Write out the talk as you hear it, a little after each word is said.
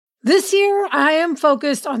This year, I am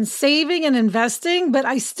focused on saving and investing, but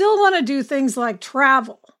I still want to do things like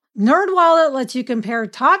travel. NerdWallet lets you compare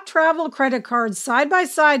top travel credit cards side by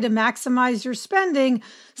side to maximize your spending,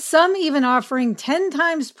 some even offering 10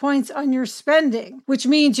 times points on your spending, which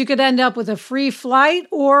means you could end up with a free flight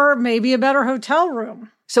or maybe a better hotel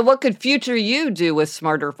room. So what could future you do with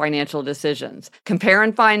smarter financial decisions? Compare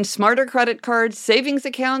and find smarter credit cards, savings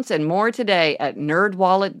accounts, and more today at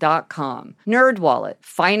nerdwallet.com. NerdWallet,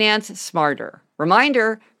 finance smarter.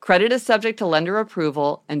 Reminder, credit is subject to lender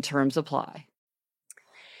approval and terms apply.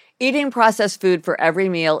 Eating processed food for every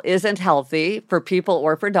meal isn't healthy for people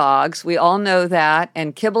or for dogs. We all know that,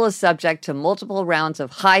 and kibble is subject to multiple rounds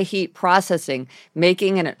of high heat processing,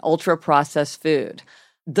 making it an ultra-processed food.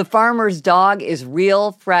 The Farmer's Dog is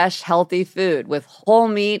real, fresh, healthy food with whole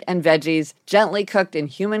meat and veggies gently cooked in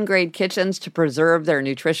human-grade kitchens to preserve their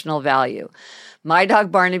nutritional value. My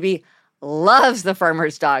dog Barnaby loves the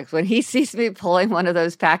Farmer's Dog. When he sees me pulling one of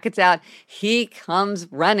those packets out, he comes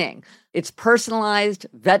running. It's personalized,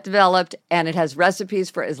 vet-developed, and it has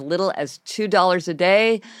recipes for as little as $2 a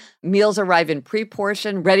day. Meals arrive in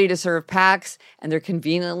pre-portioned, ready-to-serve packs, and they're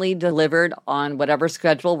conveniently delivered on whatever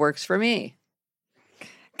schedule works for me.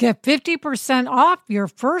 Get 50% off your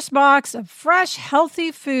first box of fresh,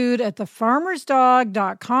 healthy food at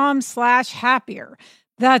thefarmersdog.com/happier.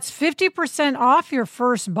 That's 50% off your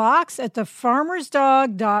first box at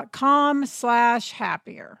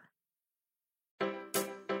thefarmersdog.com/happier.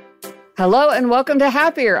 Hello and welcome to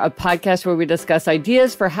Happier, a podcast where we discuss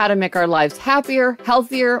ideas for how to make our lives happier,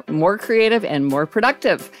 healthier, more creative, and more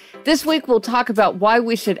productive. This week, we'll talk about why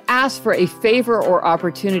we should ask for a favor or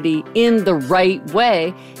opportunity in the right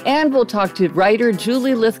way. And we'll talk to writer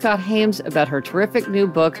Julie Lythcott-Haims about her terrific new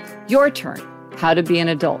book, Your Turn, How to Be an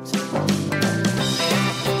Adult.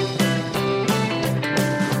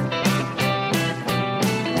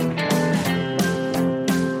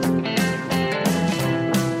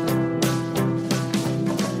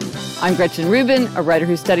 I'm Gretchen Rubin, a writer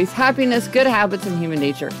who studies happiness, good habits, and human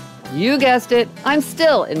nature. You guessed it, I'm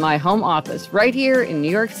still in my home office right here in New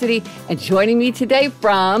York City, and joining me today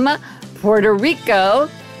from Puerto Rico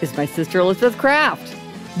is my sister Elizabeth Craft.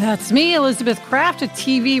 That's me, Elizabeth Craft, a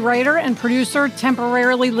TV writer and producer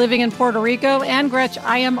temporarily living in Puerto Rico. And Gretch,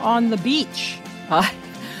 I am on the beach.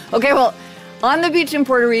 Okay, well, On the Beach in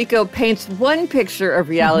Puerto Rico paints one picture of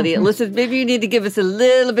reality. Elizabeth, maybe you need to give us a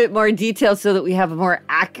little bit more detail so that we have a more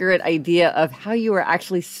accurate idea of how you are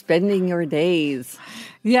actually spending your days.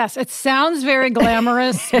 Yes, it sounds very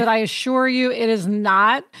glamorous, but I assure you it is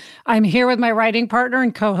not. I'm here with my writing partner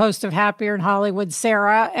and co-host of Happier in Hollywood,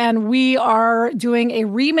 Sarah, and we are doing a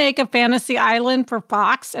remake of Fantasy Island for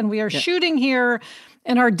Fox, and we are shooting here.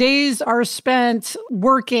 And our days are spent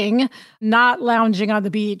working, not lounging on the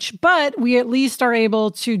beach, but we at least are able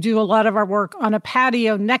to do a lot of our work on a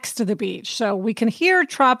patio next to the beach. So we can hear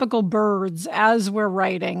tropical birds as we're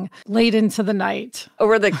writing late into the night.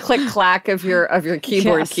 Over the click-clack of your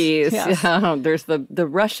keyboard keys. Yes. Yeah, there's the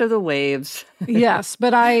rush of the waves. Yes,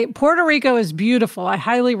 but Puerto Rico is beautiful. I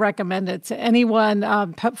highly recommend it to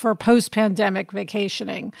anyone for post-pandemic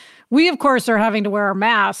vacationing. We, of course, are having to wear our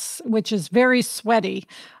masks, which is very sweaty,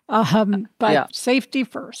 but safety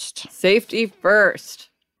first. Safety first.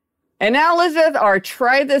 And now, Elizabeth, our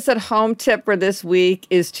try this at home tip for this week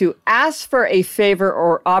is to ask for a favor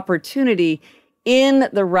or opportunity in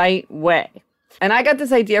the right way. And I got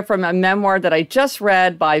this idea from a memoir that I just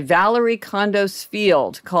read by Valerie Kondos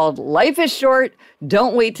Field called Life is Short,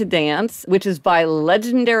 Don't Wait to Dance, which is by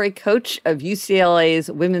legendary coach of UCLA's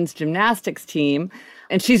women's gymnastics team.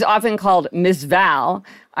 And she's often called Miss Val,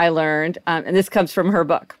 I learned. And this comes from her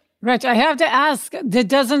book. Rich, I have to ask, that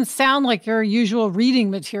doesn't sound like your usual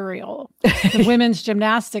reading material, the women's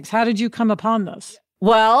gymnastics. How did you come upon this?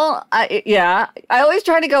 Well, I always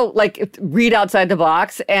try to go read outside the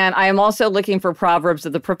box. And I am also looking for proverbs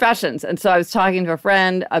of the professions. And so I was talking to a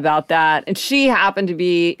friend about that. And she happened to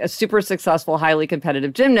be a super successful, highly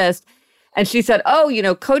competitive gymnast. And she said,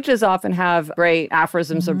 coaches often have great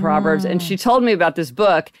aphorisms and proverbs. And she told me about this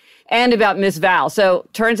book and about Miss Val. So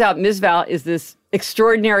turns out Miss Val is this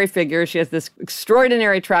extraordinary figure. She has this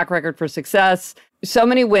extraordinary track record for success, so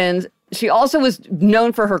many wins. She also was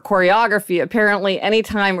known for her choreography. Apparently,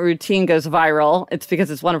 anytime a routine goes viral, it's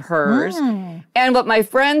because it's one of hers. And what my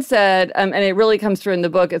friend said, and it really comes through in the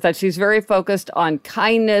book, is that she's very focused on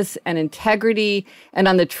kindness and integrity and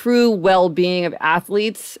on the true well-being of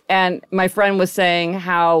athletes. And my friend was saying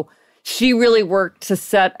how she really worked to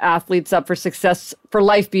set athletes up for success for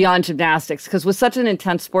life beyond gymnastics. Because with such an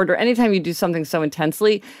intense sport, or anytime you do something so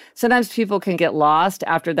intensely, sometimes people can get lost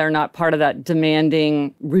after they're not part of that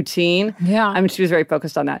demanding routine. Yeah. I mean, she was very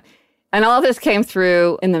focused on that. And all this came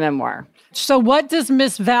through in the memoir. So what does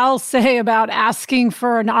Miss Val say about asking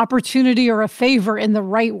for an opportunity or a favor in the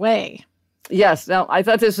right way? Yes. No, I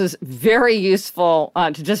thought this was very useful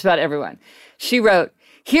to just about everyone. She wrote,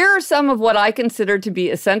 "Here are some of what I consider to be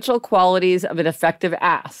essential qualities of an effective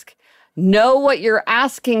ask. Know what you're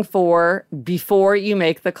asking for before you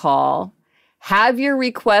make the call. Have your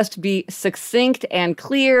request be succinct and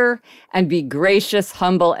clear, and be gracious,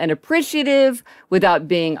 humble, and appreciative without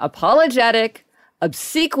being apologetic,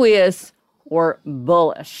 obsequious, or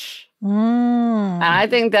bullish." And I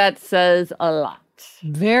think that says a lot.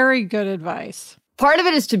 Very good advice. Part of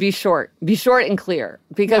it is to be short and clear,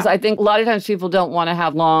 because I think a lot of times people don't want to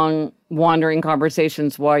have long, wandering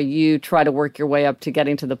conversations while you try to work your way up to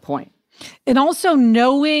getting to the point. And also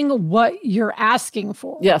knowing what you're asking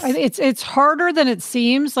for. Yes. It's harder than it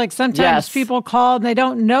seems. Like sometimes people call and they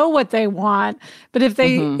don't know what they want. But if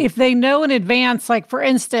they know in advance, like for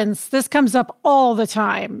instance, this comes up all the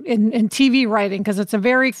time in TV writing, because it's a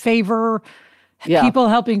very people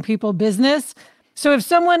helping people business. So if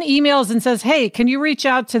someone emails and says, "Hey, can you reach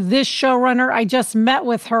out to this showrunner? I just met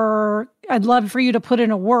with her. I'd love for you to put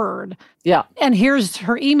in a word." Yeah. And here's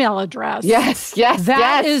her email address. Yes.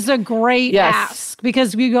 That is a great ask,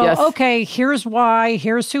 because we go, okay, here's why,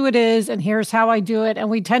 here's who it is, and here's how I do it. And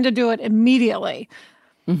we tend to do it immediately.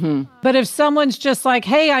 Mm-hmm. But if someone's just like,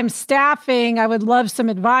 "Hey, I'm staffing, I would love some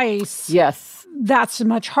advice." Yes. That's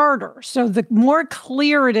much harder. So the more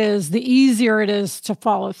clear it is, the easier it is to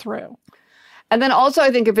follow through. And then also,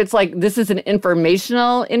 I think if it's like, this is an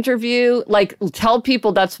informational interview, like tell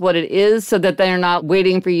people that's what it is so that they're not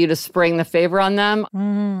waiting for you to spring the favor on them.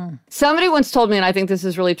 Somebody once told me, and I think this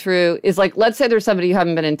is really true, is like, let's say there's somebody you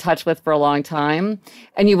haven't been in touch with for a long time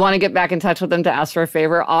and you want to get back in touch with them to ask for a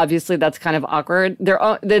favor. Obviously, that's kind of awkward.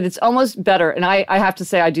 That it's almost better, and I have to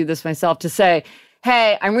say I do this myself, to say,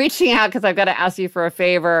 "Hey, I'm reaching out because I've got to ask you for a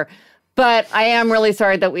favor. But I am really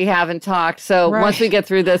sorry that we haven't talked. So once we get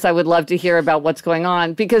through this, I would love to hear about what's going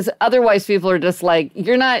on." Because otherwise people are just like,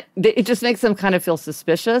 it just makes them kind of feel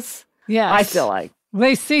suspicious. Yes. I feel like.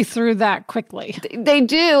 They see through that quickly. They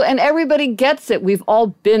do. And everybody gets it. We've all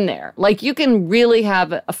been there. Like, you can really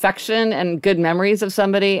have affection and good memories of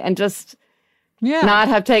somebody and just not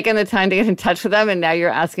have taken the time to get in touch with them. And now you're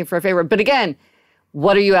asking for a favor. But again,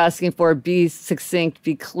 what are you asking for? Be succinct,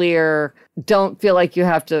 be clear. Don't feel like you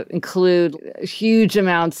have to include huge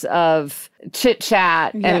amounts of chit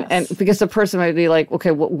chat. And because the person might be like,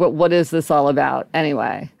 okay, what is this all about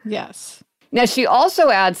anyway? Yes. Now, she also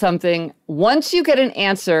adds something. Once you get an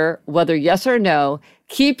answer, whether yes or no,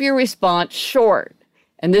 keep your response short.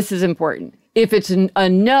 And this is important. If it's a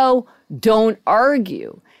no, don't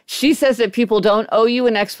argue. She says that people don't owe you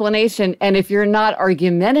an explanation. And if you're not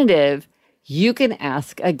argumentative, you can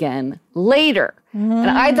ask again later. And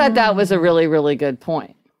I thought that was a really, really good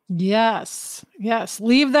point. Yes.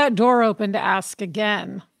 Leave that door open to ask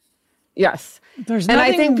again. Yes. There's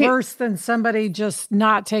nothing worse than somebody just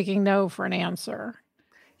not taking no for an answer.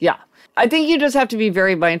 Yeah. I think you just have to be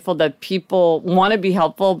very mindful that people want to be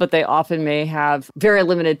helpful, but they often may have very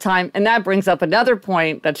limited time. And that brings up another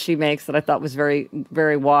point that she makes that I thought was very,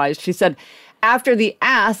 very wise. She said, after the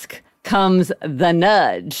ask comes the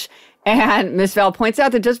nudge. And Miss Val points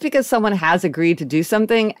out that just because someone has agreed to do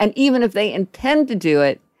something, and even if they intend to do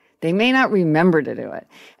it, they may not remember to do it.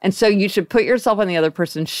 And so you should put yourself in the other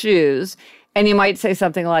person's shoes. And you might say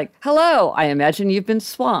something like, "Hello, I imagine you've been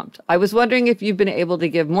swamped. I was wondering if you've been able to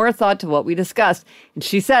give more thought to what we discussed." And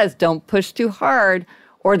she says, don't push too hard.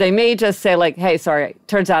 Or they may just say like, "Hey, sorry,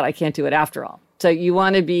 turns out I can't do it after all." So you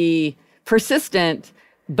want to be persistent,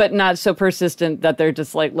 but not so persistent that they're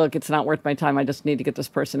just like, "Look, it's not worth my time. I just need to get this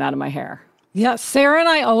person out of my hair." Yeah, Sarah and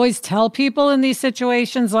I always tell people in these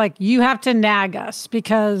situations, like, you have to nag us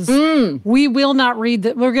because we will not read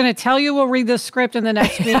that. We're going to tell you we'll read the script in the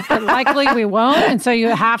next week, but likely we won't. And so you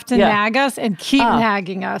have to nag us and keep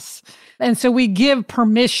nagging us. And so we give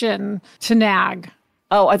permission to nag.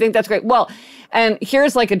 Oh, I think that's great. Well, and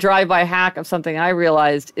here's like a drive-by hack of something I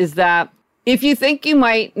realized is that if you think you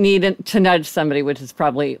might need to nudge somebody, which is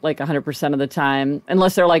probably like 100% of the time,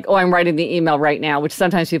 unless they're like, "Oh, I'm writing the email right now," which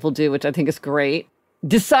sometimes people do, which I think is great.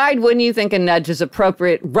 decide when you think a nudge is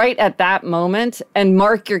appropriate right at that moment and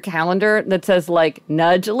mark your calendar that says like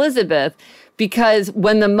nudge Elizabeth. Because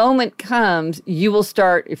when the moment comes, you will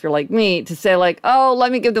start, if you're like me, to say like, oh,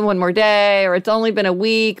 let me give them one more day, or it's only been a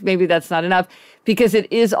week. Maybe that's not enough. Because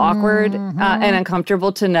it is awkward and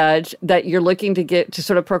uncomfortable to nudge, that you're looking to get to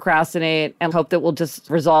sort of procrastinate and hope that will just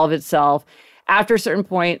resolve itself. After a certain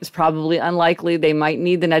point, it's probably unlikely they might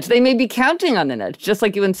need the nudge. They may be counting on the nudge, just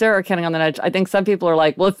like you and Sarah are counting on the nudge. I think some people are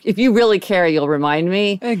like, well, if you really care, you'll remind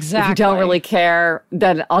me. Exactly. If you don't really care,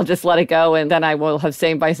 then I'll just let it go, and then I will have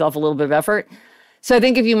saved myself a little bit of effort. So I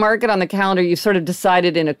think if you mark it on the calendar, you've sort of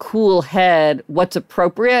decided in a cool head what's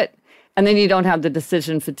appropriate. And then you don't have the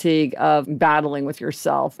decision fatigue of battling with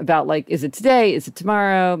yourself about like, is it today? Is it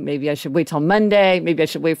tomorrow? Maybe I should wait till Monday. Maybe I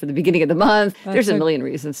should wait for the beginning of the month. There's a million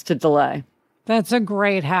reasons to delay. That's a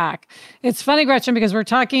great hack. It's funny, Gretchen, because we're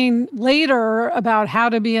talking later about how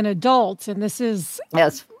to be an adult. And this is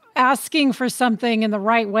asking for something in the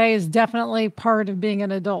right way is definitely part of being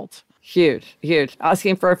an adult. Huge.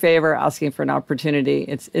 Asking for a favor, asking for an opportunity.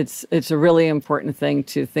 It's a really important thing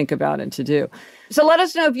to think about and to do. So let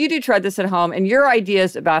us know if you do try this at home and your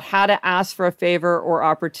ideas about how to ask for a favor or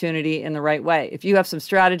opportunity in the right way. If you have some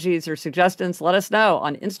strategies or suggestions, let us know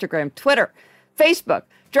on Instagram, Twitter, Facebook.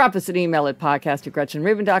 Drop us an email at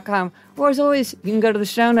podcast@GretchenRubin.com. Or as always, you can go to the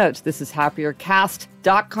show notes. This is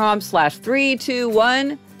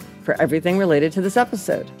happiercast.com/321 for everything related to this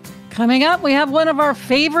episode. Coming up, we have one of our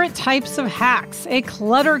favorite types of hacks, a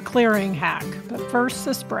clutter clearing hack. But first,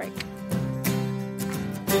 this break.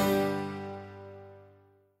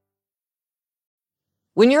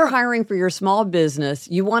 When you're hiring for your small business,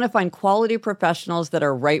 you want to find quality professionals that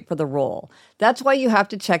are right for the role. That's why you have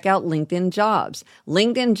to check out LinkedIn Jobs.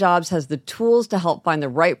 LinkedIn Jobs has the tools to help find the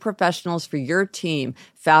right professionals for your team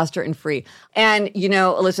faster and free. And, you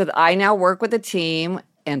know, Elizabeth, I now work with a team,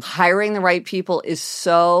 and hiring the right people is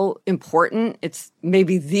so important. It's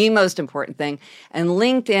maybe the most important thing. And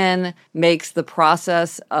LinkedIn makes the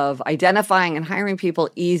process of identifying and hiring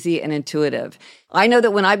people easy and intuitive. I know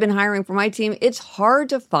that when I've been hiring for my team, it's hard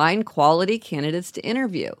to find quality candidates to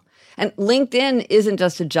interview. And LinkedIn isn't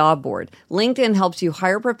just a job board. LinkedIn helps you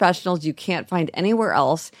hire professionals you can't find anywhere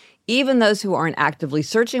else, even those who aren't actively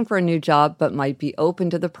searching for a new job but might be open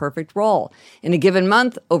to the perfect role. In a given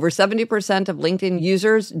month, over 70% of LinkedIn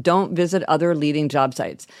users don't visit other leading job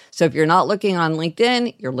sites. So if you're not looking on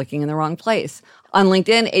LinkedIn, you're looking in the wrong place. On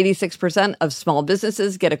LinkedIn, 86% of small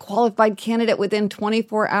businesses get a qualified candidate within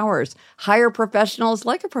 24 hours. Hire professionals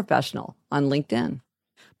like a professional on LinkedIn.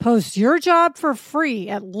 Post your job for free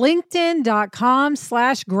at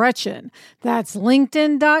linkedin.com/Gretchen. That's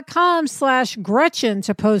linkedin.com/Gretchen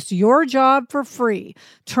to post your job for free.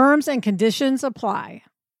 Terms and conditions apply.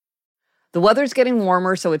 The weather's getting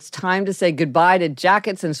warmer, so it's time to say goodbye to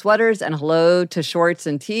jackets and sweaters and hello to shorts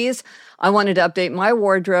and tees. I wanted to update my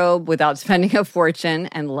wardrobe without spending a fortune,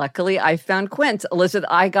 and luckily I found Quince. Elizabeth,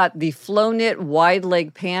 I got the Flow Knit wide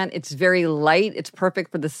leg pant. It's very light. It's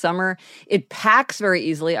perfect for the summer. It packs very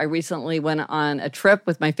easily. I recently went on a trip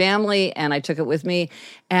with my family, and I took it with me,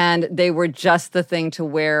 and they were just the thing to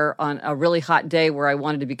wear on a really hot day where I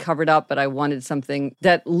wanted to be covered up, but I wanted something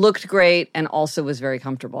that looked great and also was very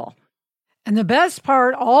comfortable. And the best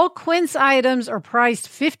part, all Quince items are priced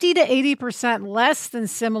 50 to 80% less than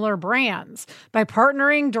similar brands. By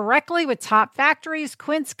partnering directly with top factories,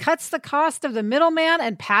 Quince cuts the cost of the middleman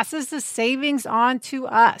and passes the savings on to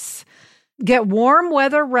us. Get warm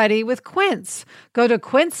weather ready with Quince. Go to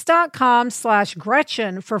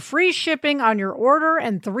quince.com/Gretchen for free shipping on your order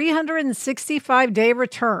and 365-day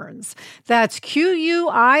returns. That's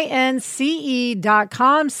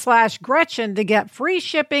QUINCE.com/Gretchen to get free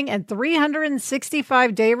shipping and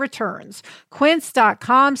 365-day returns.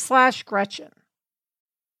 Quince.com/Gretchen.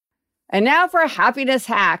 And now for a happiness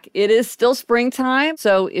hack. It is still springtime,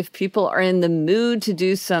 so if people are in the mood to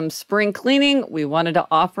do some spring cleaning, we wanted to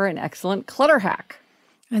offer an excellent clutter hack.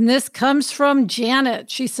 And this comes from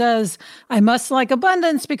Janet. She says, I must like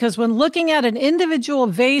abundance because when looking at an individual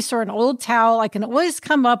vase or an old towel, I can always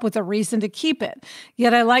come up with a reason to keep it.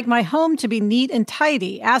 Yet I like my home to be neat and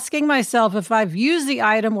tidy. Asking myself if I've used the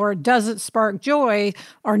item or does it spark joy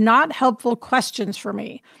are not helpful questions for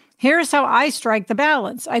me. Here's how I strike the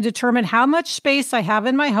balance. I determine how much space I have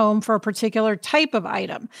in my home for a particular type of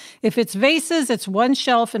item. If it's vases, it's one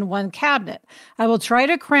shelf and one cabinet. I will try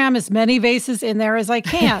to cram as many vases in there as I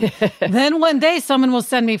can. Then one day someone will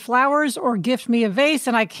send me flowers or gift me a vase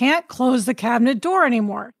and I can't close the cabinet door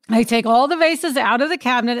anymore. I take all the vases out of the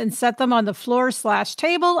cabinet and set them on the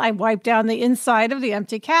floor/table. I wipe down the inside of the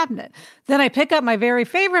empty cabinet. Then I pick up my very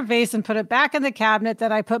favorite vase and put it back in the cabinet.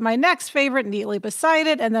 Then I put my next favorite neatly beside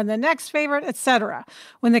it, and then the next favorite, etc.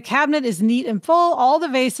 When the cabinet is neat and full, all the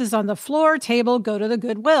vases on the floor table go to the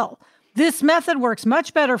Goodwill. This method works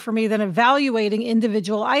much better for me than evaluating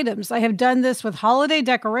individual items. I have done this with holiday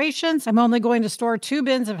decorations. I'm only going to store 2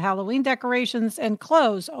 bins of Halloween decorations and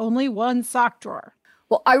close only 1 sock drawer.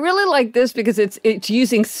 Well, I really like this because it's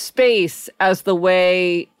using space as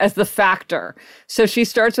the factor. So she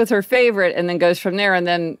starts with her favorite and then goes from there. And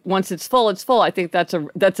then once it's full, it's full. I think that's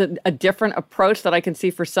a different approach that I can see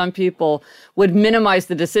for some people would minimize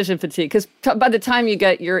the decision fatigue. Because by the time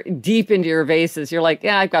you're deep into your vases, you're like,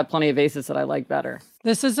 yeah, I've got plenty of vases that I like better.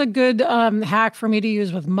 This is a good hack for me to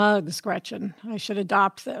use with mugs, Gretchen. I should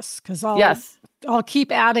adopt this because I'll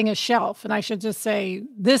keep adding a shelf, and I should just say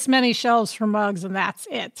this many shelves for mugs, and that's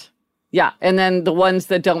it. Yeah, and then the ones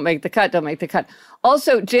that don't make the cut, don't make the cut.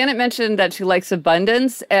 Also, Janet mentioned that she likes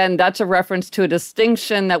abundance, and that's a reference to a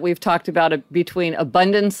distinction that we've talked about between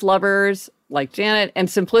abundance lovers like Janet and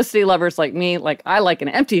simplicity lovers like me. Like I like an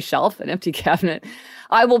empty shelf, an empty cabinet.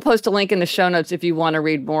 I will post a link in the show notes if you want to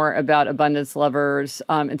read more about abundance lovers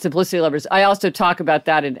and simplicity lovers. I also talk about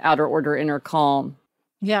that in Outer Order, Inner Calm.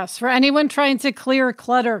 Yes, for anyone trying to clear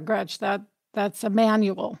clutter, Gretch, that's a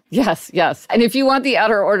manual. Yes. And if you want the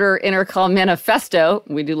Outer Order Inner Calm manifesto,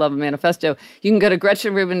 we do love a manifesto, you can go to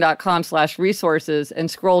GretchenRubin.com/resources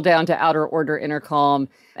and scroll down to Outer Order Inner Calm,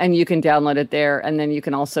 and you can download it there. And then you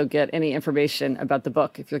can also get any information about the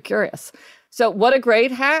book if you're curious. So what a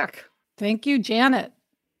great hack. Thank you, Janet.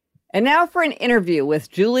 And now for an interview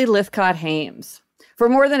with Julie Lythcott-Haims. For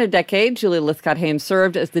more than a decade, Julie Lythcott-Haims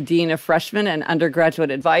served as the Dean of Freshman and Undergraduate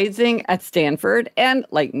Advising at Stanford. And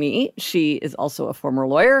like me, she is also a former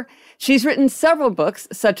lawyer. She's written several books,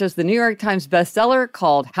 such as the New York Times bestseller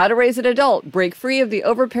called How to Raise an Adult, Break Free of the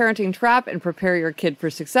Overparenting Trap and Prepare Your Kid for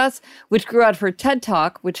Success, which grew out of her TED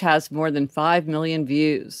Talk, which has more than 5 million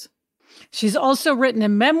views. She's also written a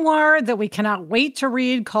memoir that we cannot wait to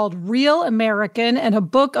read called Real American and a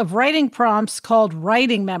book of writing prompts called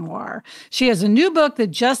Writing Memoir. She has a new book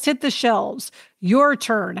that just hit the shelves, Your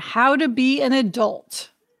Turn, How to Be an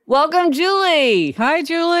Adult. Welcome, Julie. Hi,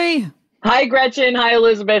 Julie. Hi, Gretchen. Hi,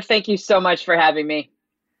 Elizabeth. Thank you so much for having me.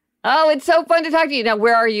 Oh, it's so fun to talk to you. Now,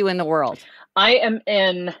 where are you in the world? I am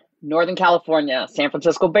in Northern California, San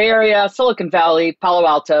Francisco Bay Area, Silicon Valley, Palo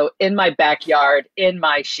Alto, in my backyard, in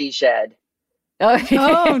my she shed.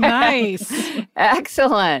 Oh, nice.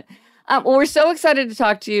 Excellent. Well, we're so excited to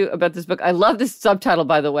talk to you about this book. I love this subtitle,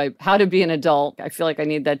 by the way, How to Be an Adult. I feel like I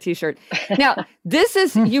need that T-shirt. Now,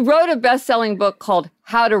 you wrote a best-selling book called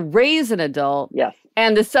How to Raise an Adult. Yes.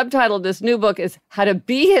 And the subtitle of this new book is How to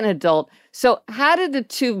Be an Adult. So how did the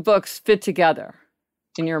two books fit together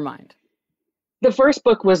in your mind? The first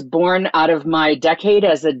book was born out of my decade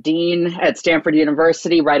as a dean at Stanford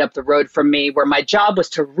University, right up the road from me, where my job was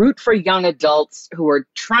to root for young adults who were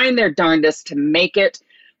trying their darndest to make it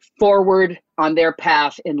forward on their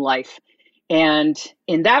path in life. And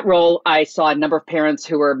in that role, I saw a number of parents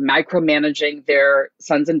who were micromanaging their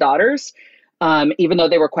sons and daughters. Even though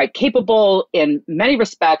they were quite capable in many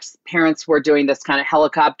respects, parents were doing this kind of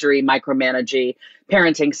helicoptery, micromanaging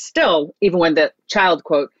parenting still, even when the child,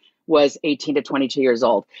 quote, was 18 to 22 years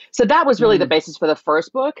old. So that was really the basis for the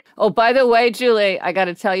first book. Oh, by the way, Julie, I got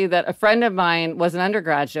to tell you that a friend of mine was an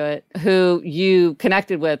undergraduate who you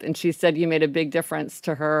connected with, and she said you made a big difference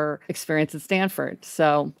to her experience at Stanford.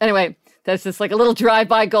 So anyway, that's just like a little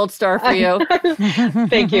drive-by gold star for you.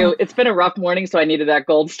 Thank you. It's been a rough morning, so I needed that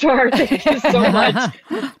gold star. Thank you so much.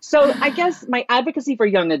 So I guess my advocacy for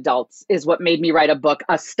young adults is what made me write a book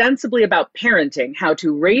ostensibly about parenting, how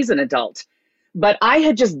to raise an adult. But I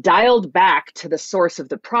had just dialed back to the source of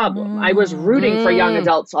the problem. I was rooting for young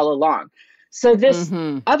adults all along. So this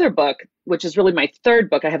other book, which is really my third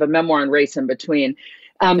book, I have a memoir on race in between.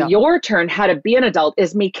 Your Turn, How to Be an Adult,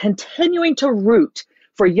 is me continuing to root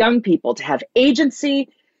for young people to have agency,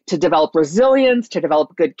 to develop resilience, to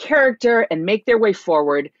develop good character and make their way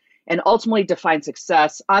forward and ultimately define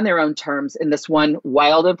success on their own terms in this one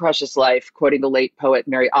wild and precious life, quoting the late poet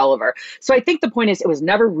Mary Oliver. So I think the point is it was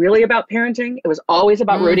never really about parenting. It was always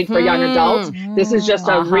about rooting for young adults. This is just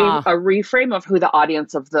a reframe of who the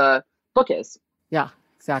audience of the book is. Yeah,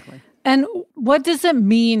 exactly. And what does it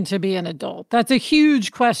mean to be an adult? That's a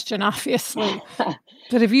huge question, obviously.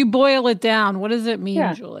 But if you boil it down, what does it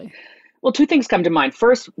mean, Julie? Well, two things come to mind.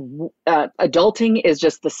 First, adulting is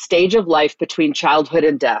just the stage of life between childhood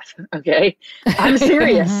and death. Okay, I'm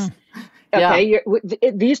serious. Okay,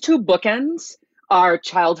 these two bookends our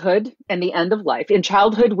childhood and the end of life. In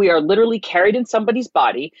childhood, we are literally carried in somebody's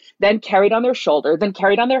body, then carried on their shoulder, then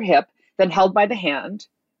carried on their hip, then held by the hand.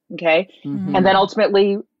 Okay. Mm-hmm. And then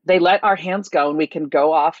ultimately they let our hands go and we can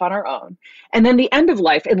go off on our own. And then the end of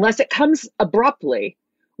life, unless it comes abruptly,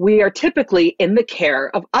 we are typically in the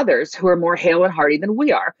care of others who are more hale and hearty than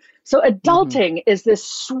we are. So adulting is this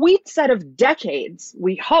sweet set of decades,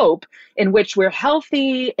 we hope, in which we're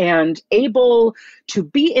healthy and able to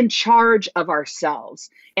be in charge of ourselves.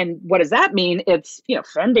 And what does that mean? It's,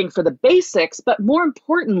 fending for the basics, but more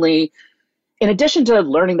importantly, in addition to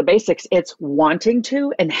learning the basics, it's wanting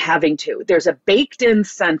to and having to. There's a baked in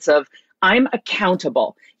sense of I'm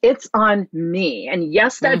accountable. It's on me. And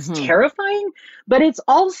yes, that's terrifying, but it's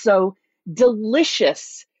also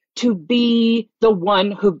delicious to be the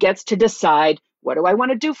one who gets to decide, what do I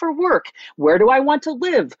want to do for work? Where do I want to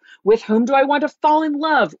live? With whom do I want to fall in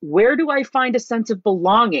love? Where do I find a sense of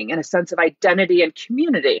belonging and a sense of identity and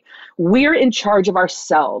community? We're in charge of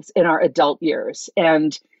ourselves in our adult years.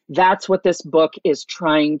 And that's what this book is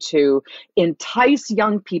trying to entice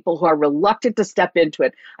young people who are reluctant to step into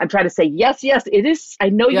it. I'm trying to say, yes, it is. I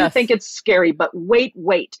know you think it's scary, but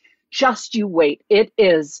wait, just you wait. It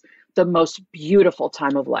is the most beautiful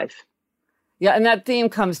time of life. Yeah, and that theme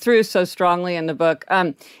comes through so strongly in the book.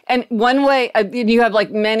 And one way, you have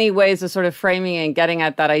like many ways of sort of framing and getting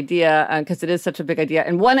at that idea, because it is such a big idea.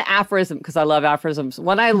 And one aphorism, because I love aphorisms,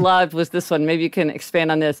 one I loved was this one. Maybe you can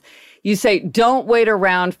expand on this. You say, don't wait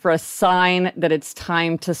around for a sign that it's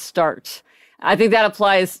time to start. I think that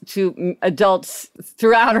applies to adults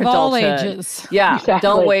throughout adulthood. All ages. Yeah, exactly.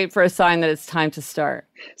 Don't wait for a sign that it's time to start.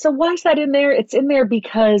 So why is that in there? It's in there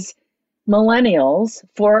because millennials,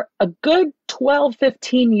 for a good 12,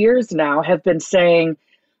 15 years now, have been saying,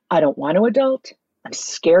 I don't want to adult. I'm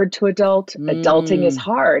scared to adult. Adulting is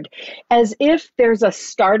hard. As if there's a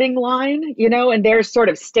starting line, and they're sort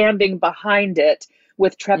of standing behind it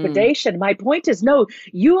with trepidation. My point is, no,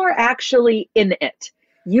 you are actually in it.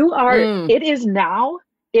 You are, it is now,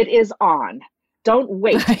 it is on. Don't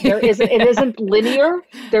wait. It isn't linear.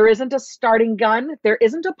 There isn't a starting gun. There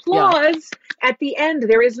isn't applause at the end.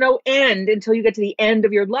 There is no end until you get to the end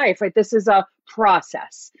of your life, right? This is a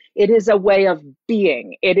process. It is a way of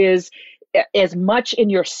being. It is as much in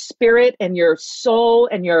your spirit and your soul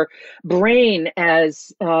and your brain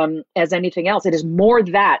as anything else. It is more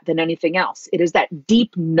that than anything else. It is that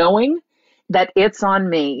deep knowing that it's on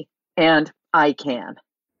me and I can.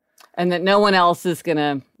 And that no one else is going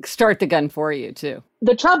to start the gun for you, too.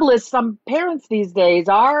 The trouble is some parents these days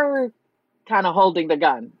are kind of holding the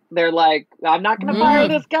gun. They're like, I'm not going to fire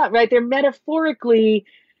this gun, right? They're metaphorically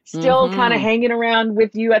still kind of hanging around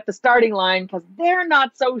with you at the starting line because they're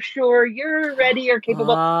not so sure you're ready or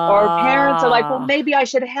capable. Or parents are like, well, maybe I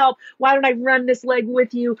should help. Why don't I run this leg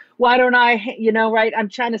with you? Why don't I, right? I'm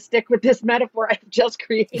trying to stick with this metaphor I've just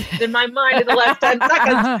created in my mind in the last 10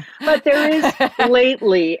 seconds. But there is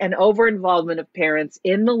lately an over-involvement of parents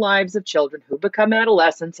in the lives of children who become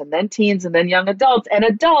adolescents and then teens and then young adults. And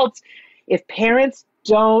adults, if parents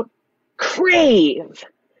don't crave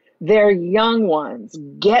their young ones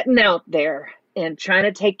getting out there and trying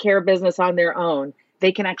to take care of business on their own,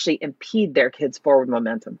 they can actually impede their kids' forward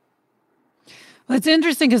momentum. Well, it's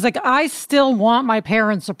interesting because I still want my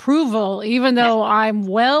parents' approval, even though I'm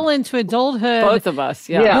well into adulthood. Both of us,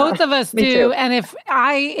 yeah. Both of us Me do. too. And if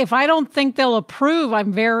I don't think they'll approve,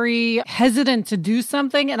 I'm very hesitant to do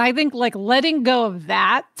something. And I think letting go of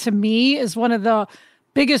that, to me, is one of the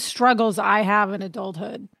biggest struggles I have in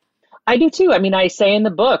adulthood. I do too. I mean, I say in the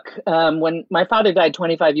book, when my father died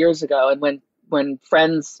 25 years ago, and when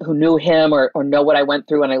friends who knew him or know what I went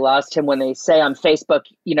through when I lost him, when they say on Facebook,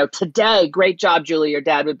 today, great job, Julie, your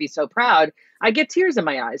dad would be so proud, I get tears in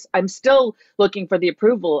my eyes. I'm still looking for the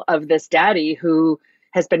approval of this daddy who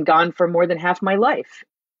has been gone for more than half my life.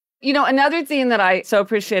 Another theme that I so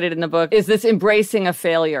appreciated in the book is this embracing of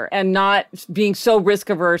failure and not being so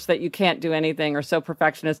risk averse that you can't do anything or so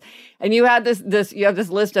perfectionist. And you had you have this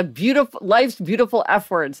list of life's beautiful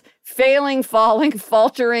F words: failing, falling,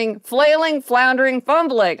 faltering, flailing, floundering,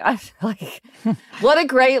 fumbling. I like, what a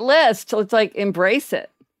great list. So it's like, embrace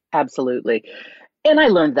it. Absolutely. And I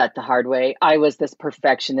learned that the hard way. I was this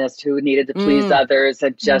perfectionist who needed to please others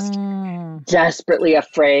and just desperately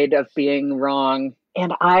afraid of being wrong.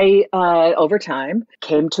 And I, over time,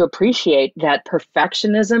 came to appreciate that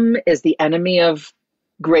perfectionism is the enemy of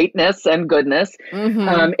greatness and goodness.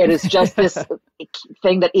 It is just this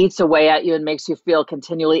thing that eats away at you and makes you feel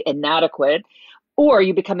continually inadequate. Or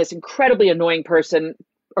you become this incredibly annoying person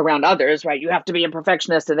around others, right? You have to be a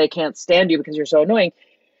perfectionist and they can't stand you because you're so annoying.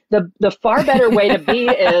 The far better way to be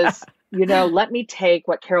is, let me take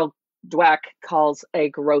what Carol Dweck calls a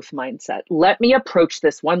growth mindset. Let me approach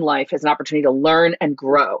this one life as an opportunity to learn and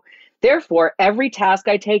grow. Therefore, every task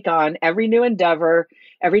I take on, every new endeavor,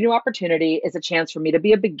 every new opportunity is a chance for me to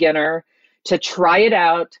be a beginner, to try it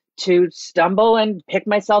out, to stumble and pick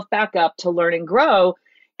myself back up, to learn and grow.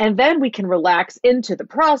 And then we can relax into the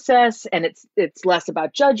process, and it's less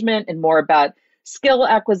about judgment and more about skill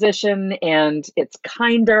acquisition, and it's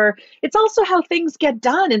kinder. It's also how things get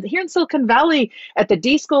done. And here in Silicon Valley, at the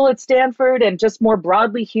D School at Stanford, and just more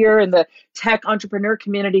broadly here in the tech entrepreneur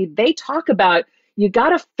community, they talk about you got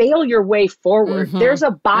to fail your way forward. There's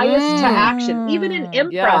a bias to action. Even in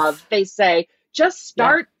improv, they say, just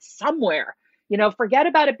start somewhere. Forget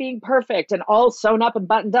about it being perfect and all sewn up and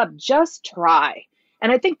buttoned up. Just try.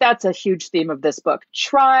 And I think that's a huge theme of this book.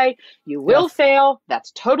 Try, you will fail.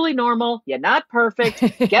 That's totally normal. You're not perfect.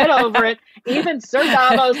 Get over it. Even Sir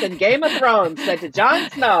Davos in Game of Thrones said to Jon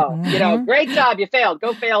Snow, great job. You failed.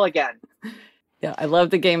 Go fail again. Yeah, I love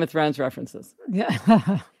the Game of Thrones references.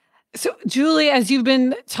 Yeah. So, Julie, as you've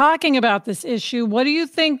been talking about this issue, what do you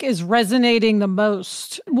think is resonating the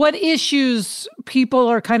most? What issues people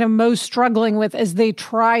are kind of most struggling with as they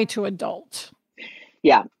try to adult?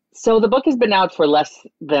 Yeah. So the book has been out for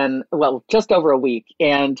just over a week.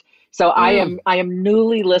 And so I am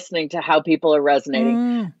newly listening to how people are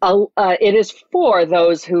resonating. It is for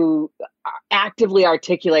those who actively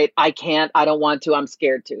articulate, I can't, I don't want to, I'm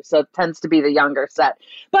scared to. So it tends to be the younger set.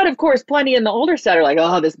 But of course, plenty in the older set are like,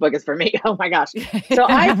 oh, this book is for me. Oh my gosh. So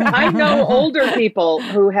I know older people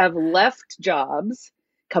who have left jobs,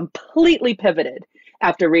 completely pivoted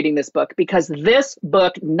after reading this book, because this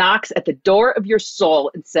book knocks at the door of your soul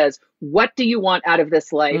and says, what do you want out of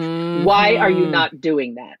this life? Why are you not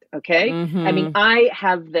doing that? Okay. I mean, I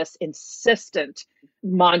have this insistent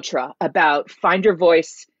mantra about find your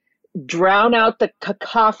voice, drown out the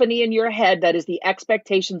cacophony in your head that is the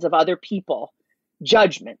expectations of other people,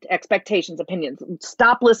 judgment, expectations, opinions.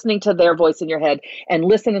 Stop listening to their voice in your head and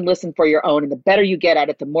listen for your own. And the better you get at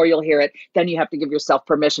it, the more you'll hear it. Then you have to give yourself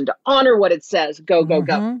permission to honor what it says. Go, go,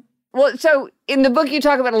 go. Well, so in the book, you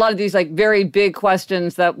talk about a lot of these like very big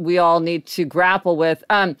questions that we all need to grapple with.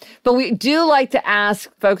 But we do like to ask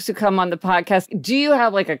folks who come on the podcast, do you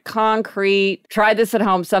have like a concrete, try this at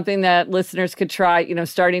home, something that listeners could try,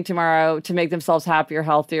 starting tomorrow to make themselves happier,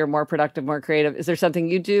 healthier, more productive, more creative? Is there something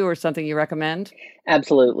you do or something you recommend?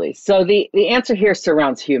 Absolutely. So the answer here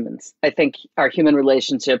surrounds humans. I think our human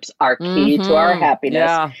relationships are key to our happiness.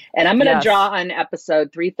 Yeah. And I'm going to draw on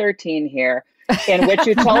episode 313 here, in which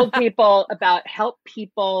you told people about help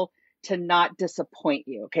people to not disappoint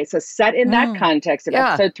you. Okay, so set in that context of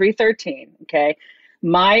episode 313, okay,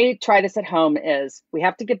 my try this at home is we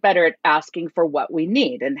have to get better at asking for what we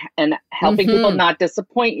need, and helping people not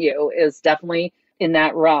disappoint you is definitely in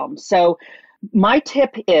that realm. So my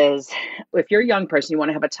tip is, if you're a young person, you want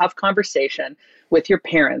to have a tough conversation with your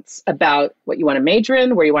parents about what you want to major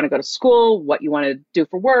in, where you want to go to school, what you want to do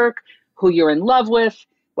for work, who you're in love with,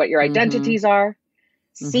 what your identities are.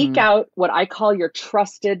 Seek out what I call your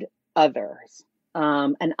trusted others,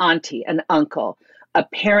 an auntie, an uncle, a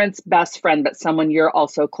parent's best friend, but someone you're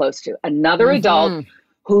also close to, another adult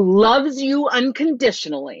who loves you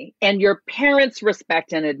unconditionally and your parents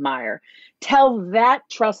respect and admire. Tell that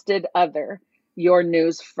trusted other your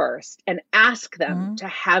news first and ask them to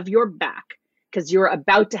have your back, because you're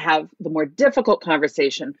about to have the more difficult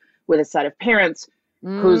conversation with a set of parents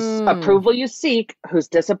whose approval you seek, whose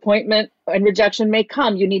disappointment and rejection may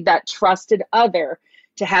come. You need that trusted other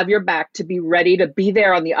to have your back, to be ready to be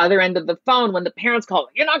there on the other end of the phone when the parents call.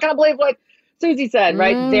 You're not going to believe what Susie said,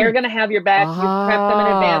 right? They're going to have your back. You prep them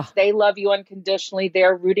in advance. They love you unconditionally.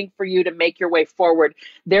 They're rooting for you to make your way forward.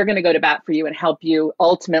 They're going to go to bat for you and help you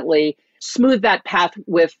ultimately smooth that path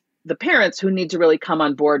with the parents who need to really come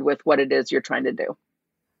on board with what it is you're trying to do.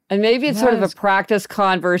 And maybe it's sort of a practice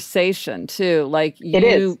conversation too. Like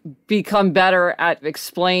you become better at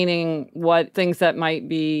explaining what things that might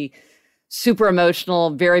be super emotional,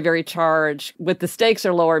 very, very charged. With the stakes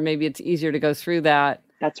are lower, maybe it's easier to go through that.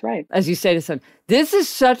 That's right. As you say to someone,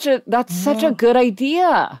 such a good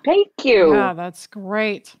idea. Thank you. Yeah, that's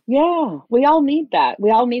great. Yeah, we all need that.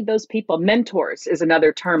 We all need those people. Mentors is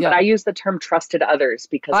another term, but I use the term trusted others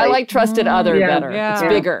because I like trusted other better. Yeah. It's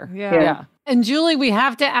bigger. Yeah. And Julie, we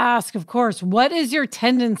have to ask, of course, what is your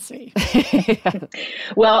tendency?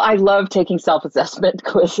 Well, I love taking self-assessment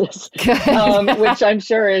quizzes, which I'm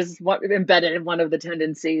sure is embedded in one of the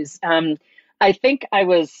tendencies. I think I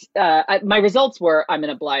was, my results were, I'm an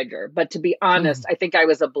obliger, but to be honest, I think I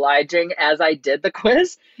was obliging as I did the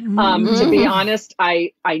quiz. To be honest,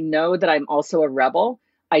 I know that I'm also a rebel.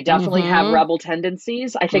 I definitely have rebel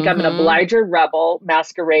tendencies. I think I'm an obliger rebel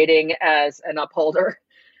masquerading as an upholder.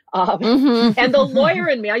 And the lawyer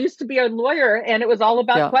in me, I used to be a lawyer, and it was all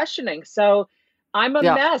about questioning. So I'm a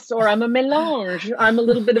mess, or I'm a melange. I'm a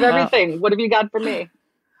little bit of everything. What have you got for me?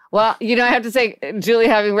 Well, I have to say, Julie,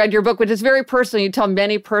 having read your book, which is very personal, you tell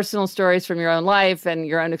many personal stories from your own life and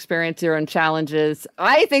your own experience, your own challenges.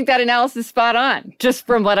 I think that analysis is spot on, just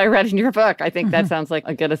from what I read in your book. I think that sounds like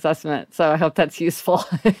a good assessment. So I hope that's useful.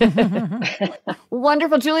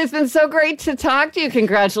 Wonderful. Julie, it's been so great to talk to you.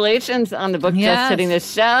 Congratulations on the book just hitting the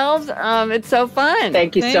shelves. It's so fun.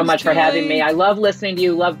 Thank you so much for having me. I love listening to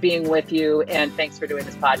you, love being with you, and thanks for doing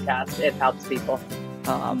this podcast. It helps people.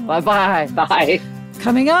 Bye-bye. Bye.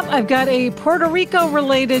 Coming up, I've got a Puerto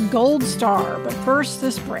Rico-related gold star, but first,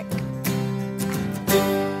 this break.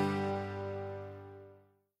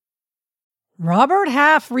 Robert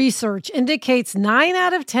Half research indicates 9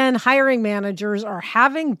 out of 10 hiring managers are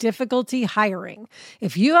having difficulty hiring.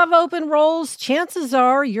 If you have open roles, chances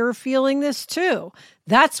are you're feeling this too.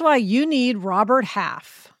 That's why you need Robert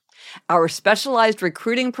Half. Our specialized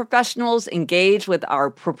recruiting professionals engage with our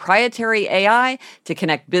proprietary AI to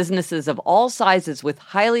connect businesses of all sizes with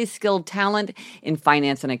highly skilled talent in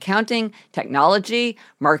finance and accounting, technology,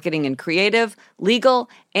 marketing and creative, legal,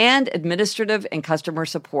 and administrative and customer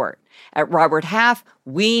support. At Robert Half,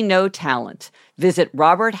 we know talent. Visit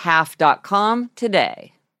roberthalf.com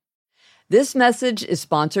today. This message is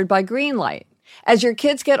sponsored by Greenlight. As your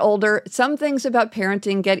kids get older, some things about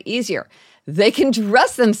parenting get easier. They can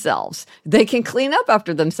dress themselves. They can clean up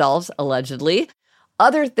after themselves, allegedly.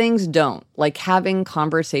 Other things don't, like having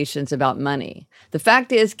conversations about money. The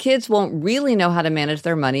fact is, kids won't really know how to manage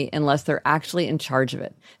their money unless they're actually in charge of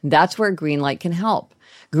it. That's where Greenlight can help.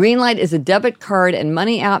 Greenlight is a debit card and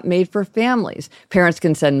money app made for families. Parents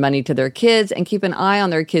can send money to their kids and keep an eye on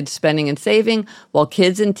their kids' spending and saving, while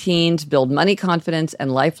kids and teens build money confidence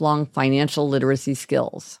and lifelong financial literacy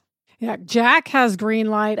skills. Yeah, Jack has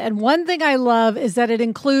Greenlight, and one thing I love is that it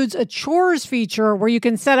includes a chores feature where you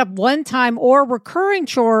can set up one-time or recurring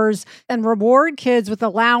chores and reward kids with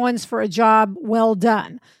allowance for a job well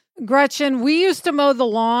done. Gretchen, we used to mow the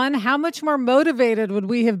lawn. How much more motivated would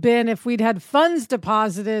we have been if we'd had funds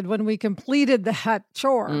deposited when we completed that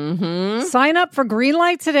chore? Sign up for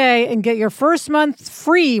Greenlight today and get your first month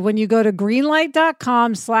free when you go to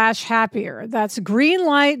greenlight.com/happier. That's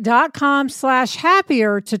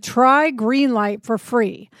greenlight.com/happier to try Greenlight for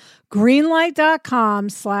free.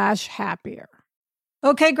 greenlight.com/happier.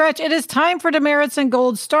 Okay, Gretch, it is time for demerits and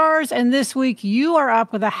gold stars, and this week you are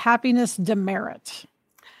up with a happiness demerit.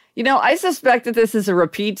 I suspect that this is a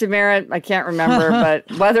repeat demerit. I can't remember, but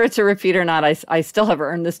whether it's a repeat or not, I still have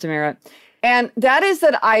earned this demerit. And that is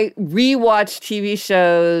that I rewatch TV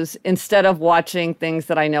shows instead of watching things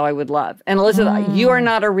that I know I would love. And Elizabeth, you are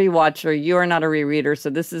not a rewatcher. You are not a rereader.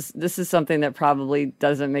 So this is something that probably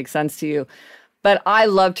doesn't make sense to you. But I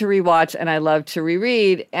love to rewatch and I love to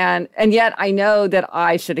reread. And yet I know that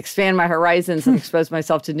I should expand my horizons and expose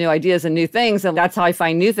myself to new ideas and new things. And that's how I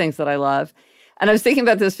find new things that I love. And I was thinking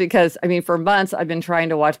about this because, for months I've been trying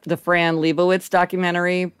to watch the Fran Lebowitz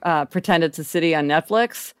documentary, Pretend It's a City on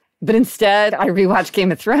Netflix. But instead, I rewatch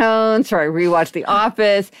Game of Thrones or I rewatch The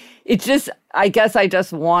Office. I guess I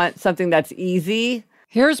just want something that's easy.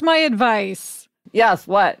 Here's my advice. Yes,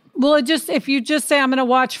 what? Well, if you just say, I'm going to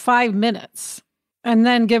watch 5 minutes and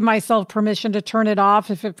then give myself permission to turn it off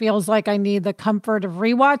if it feels like I need the comfort of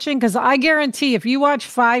rewatching. Because I guarantee if you watch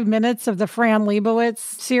 5 minutes of the Fran Lebowitz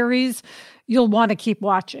series, you'll want to keep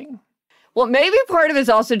watching. Well, maybe part of it is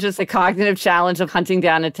also just a cognitive challenge of hunting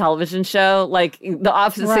down a television show. Like The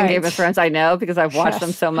Office and Game of Thrones, I know because I've watched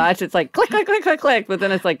them so much. It's like click, click, click, click, click. But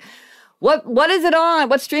then it's like, what is it on?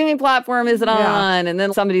 What streaming platform is it on? And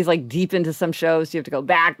then somebody's like deep into some shows. So you have to go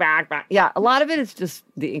back. Yeah, a lot of it is just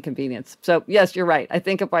the inconvenience. So yes, you're right. I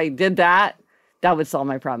think if I did that, that would solve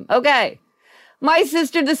my problem. Okay. My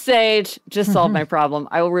sister, the sage, just solved my problem.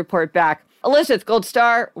 I will report back. Elizabeth, gold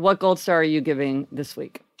star. What gold star are you giving this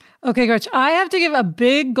week? Okay, Gretch, I have to give a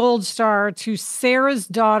big gold star to Sarah's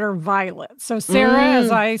daughter, Violet. So Sarah, as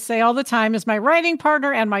I say all the time, is my writing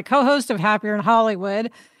partner and my co-host of Happier in Hollywood.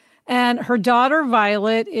 And her daughter,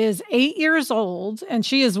 Violet, is 8 years old, and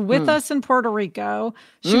she is with us in Puerto Rico.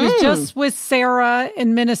 She was just with Sarah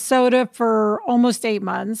in Minnesota for almost 8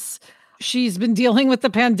 months. She's been dealing with the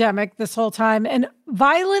pandemic this whole time. And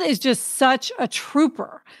Violet is just such a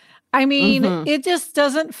trooper. It just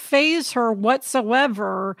doesn't faze her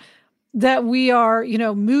whatsoever that we are,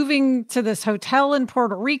 moving to this hotel in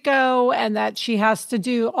Puerto Rico and that she has to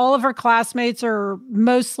do, all of her classmates are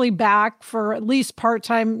mostly back for at least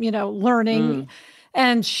part-time, learning.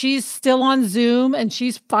 And she's still on Zoom and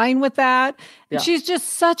she's fine with that. Yeah. And she's just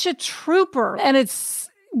such a trooper. And it's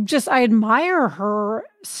just, I admire her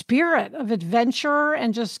spirit of adventure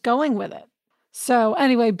and just going with it. So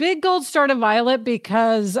anyway, big gold star to Violet,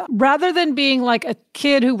 because rather than being like a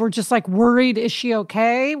kid who we're just like worried, is she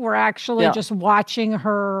okay? We're actually just watching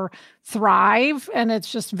her thrive. And it's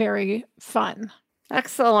just very fun.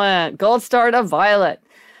 Excellent. Gold star to Violet.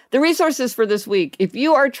 The resources for this week. If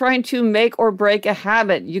you are trying to make or break a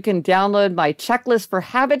habit, you can download my checklist for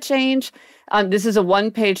habit change. This is a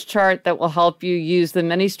one-page chart that will help you use the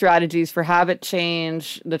many strategies for habit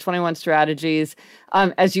change, the 21 strategies,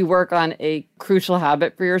 as you work on a crucial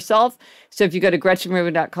habit for yourself. So if you go to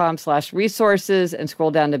GretchenRubin.com/resources and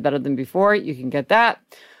scroll down to Better Than Before, you can get that.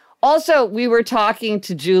 Also, we were talking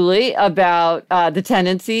to Julie about the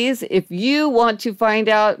tendencies. If you want to find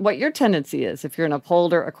out what your tendency is, if you're an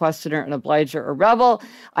upholder, a questioner, an obliger, or rebel,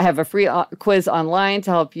 I have a free quiz online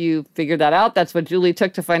to help you figure that out. That's what Julie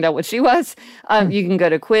took to find out what she was. You can go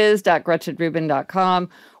to quiz.GretchenRubin.com.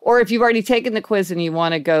 Or if you've already taken the quiz and you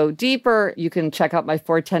want to go deeper, you can check out my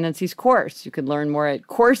 4 Tendencies course. You can learn more at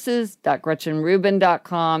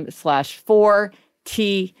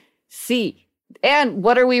courses.GretchenRubin.com/4TC. And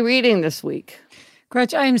what are we reading this week?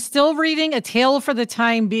 Gretch, I am still reading A Tale for the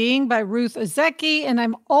Time Being by Ruth Ozeki, and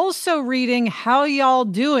I'm also reading How Y'all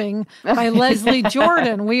Doing by Leslie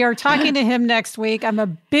Jordan. We are talking to him next week. I'm a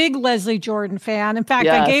big Leslie Jordan fan. In fact,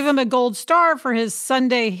 I gave him a gold star for his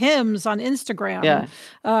Sunday hymns on Instagram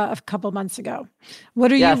a couple months ago.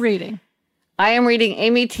 What are you reading? I am reading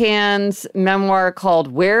Amy Tan's memoir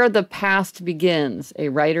called Where the Past Begins, a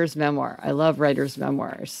writer's memoir. I love writer's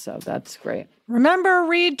memoirs, so that's great. Remember,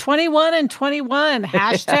 read 21 and 21.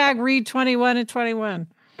 Hashtag read 21 and 21.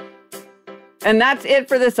 And that's it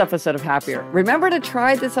for this episode of Happier. Remember to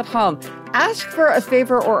try this at home. Ask for a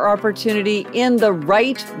favor or opportunity in the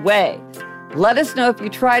right way. Let us know if you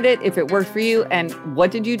tried it, if it worked for you, and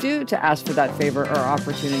what did you do to ask for that favor or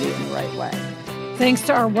opportunity in the right way. Thanks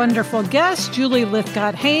to our wonderful guest, Julie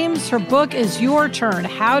Lythcott-Haims. Her book is Your Turn,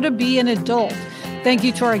 How to Be an Adult. Thank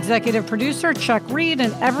you to our executive producer, Chuck Reed,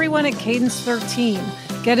 and everyone at Cadence 13.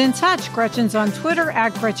 Get in touch. Gretchen's on Twitter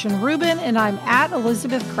at Gretchen Rubin, and I'm at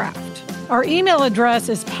Elizabeth Kraft. Our email address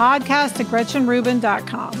is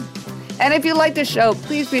podcast@GretchenRubin.com. And if you like the show,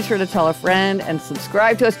 please be sure to tell a friend and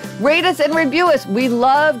subscribe to us. Rate us and review us. We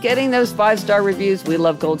love getting those 5-star reviews. We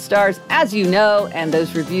love gold stars, as you know, and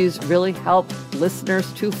those reviews really help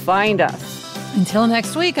listeners to find us. Until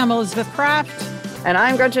next week, I'm Elizabeth Kraft. And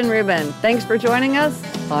I'm Gretchen Rubin. Thanks for joining us.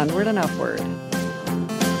 Onward and upward.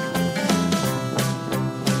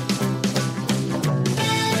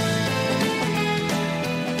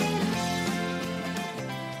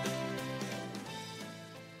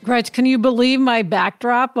 Gretch, can you believe my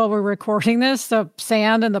backdrop while we're recording this? The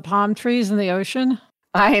sand and the palm trees and the ocean?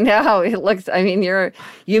 I know. It looks, I mean,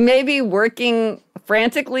 you may be working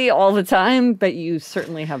frantically all the time, but you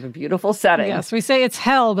certainly have a beautiful setting. Yes, we say it's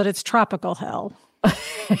hell, but it's tropical hell.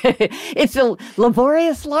 It's a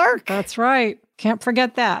laborious lark. That's right. Can't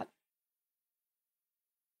forget that.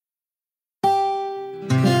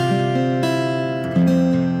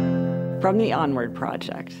 From the Onward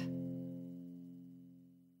Project.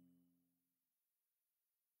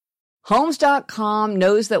 Homes.com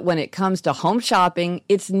knows that when it comes to home shopping,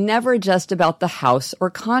 it's never just about the house or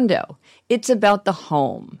condo. It's about the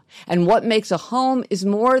home. And what makes a home is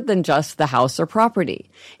more than just the house or property.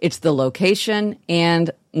 It's the location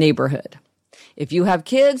and neighborhood. If you have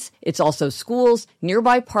kids, it's also schools,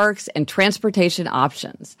 nearby parks, and transportation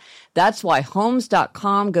options. That's why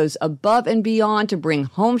Homes.com goes above and beyond to bring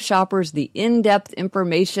home shoppers the in-depth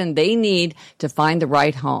information they need to find the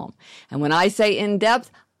right home. And when I say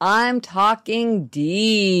in-depth, I'm talking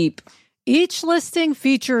deep. Each listing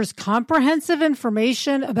features comprehensive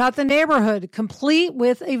information about the neighborhood, complete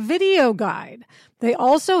with a video guide. They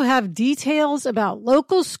also have details about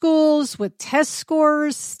local schools with test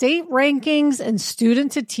scores, state rankings, and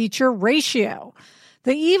student-to-teacher ratio.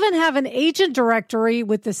 They even have an agent directory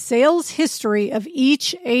with the sales history of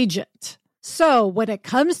each agent. So when it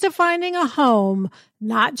comes to finding a home,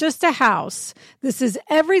 not just a house, this is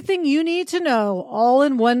everything you need to know all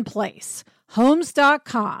in one place.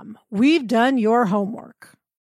 Homes.com. We've done your homework.